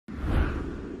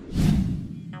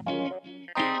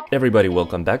Everybody,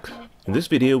 welcome back. In this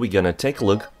video we're gonna take a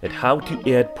look at how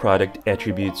to add product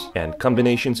attributes and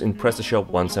combinations in PrestaShop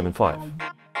 175.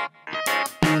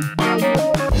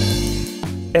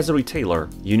 As a retailer,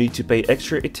 you need to pay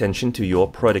extra attention to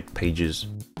your product pages.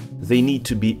 They need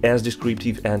to be as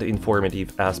descriptive and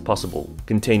informative as possible,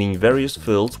 containing various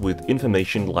fields with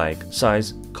information like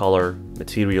size, color,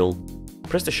 material.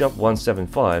 PrestaShop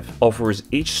 175 offers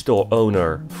each store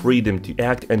owner freedom to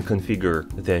act and configure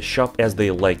their shop as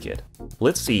they like it.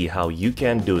 Let's see how you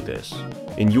can do this.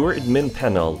 In your admin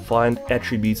panel, find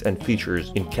Attributes and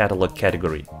Features in Catalog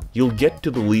category. You'll get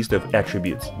to the list of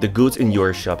attributes the goods in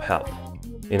your shop have.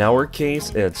 In our case,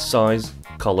 it's size,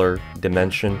 color,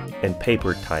 dimension, and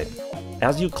paper type.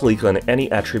 As you click on any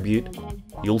attribute,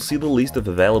 you'll see the list of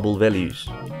available values,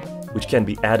 which can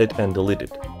be added and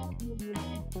deleted.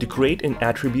 To create an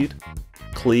attribute,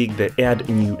 click the Add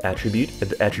a New Attribute at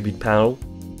the Attribute panel.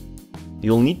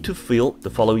 You'll need to fill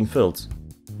the following fields: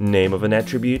 name of an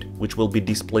attribute, which will be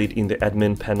displayed in the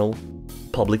admin panel;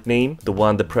 public name, the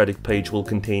one the product page will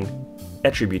contain;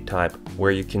 attribute type,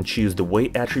 where you can choose the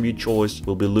way attribute choice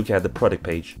will be looked at the product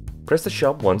page.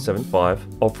 PrestaShop 175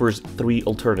 offers 3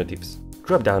 alternatives: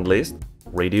 drop-down list,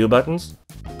 radio buttons,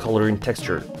 color and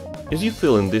texture. As you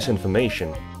fill in this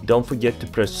information, don't forget to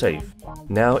press save.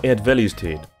 Now add values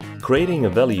to it. Creating a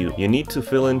value, you need to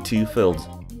fill in 2 fields: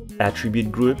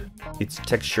 attribute group, its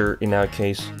texture in our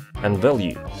case, and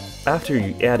value. After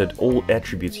you added all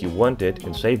attributes you wanted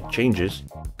and saved changes,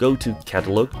 go to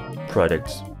Catalog,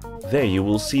 Products. There you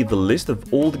will see the list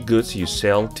of all the goods you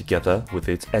sell together with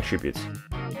its attributes.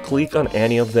 Click on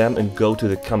any of them and go to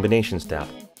the Combinations tab.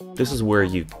 This is where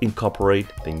you incorporate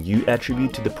the new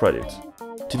attribute to the product.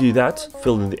 To do that,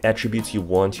 fill in the attributes you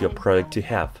want your product to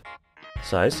have: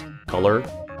 size, color,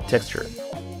 texture,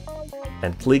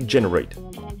 and click Generate.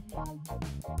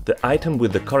 The item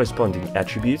with the corresponding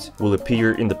attributes will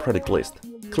appear in the product list.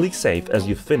 Click Save as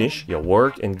you finish your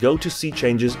work and go to see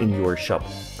changes in your shop.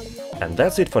 And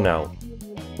that's it for now.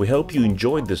 We hope you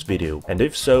enjoyed this video, and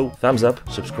if so, thumbs up,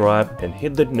 subscribe and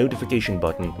hit that notification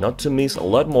button not to miss a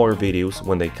lot more videos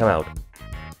when they come out.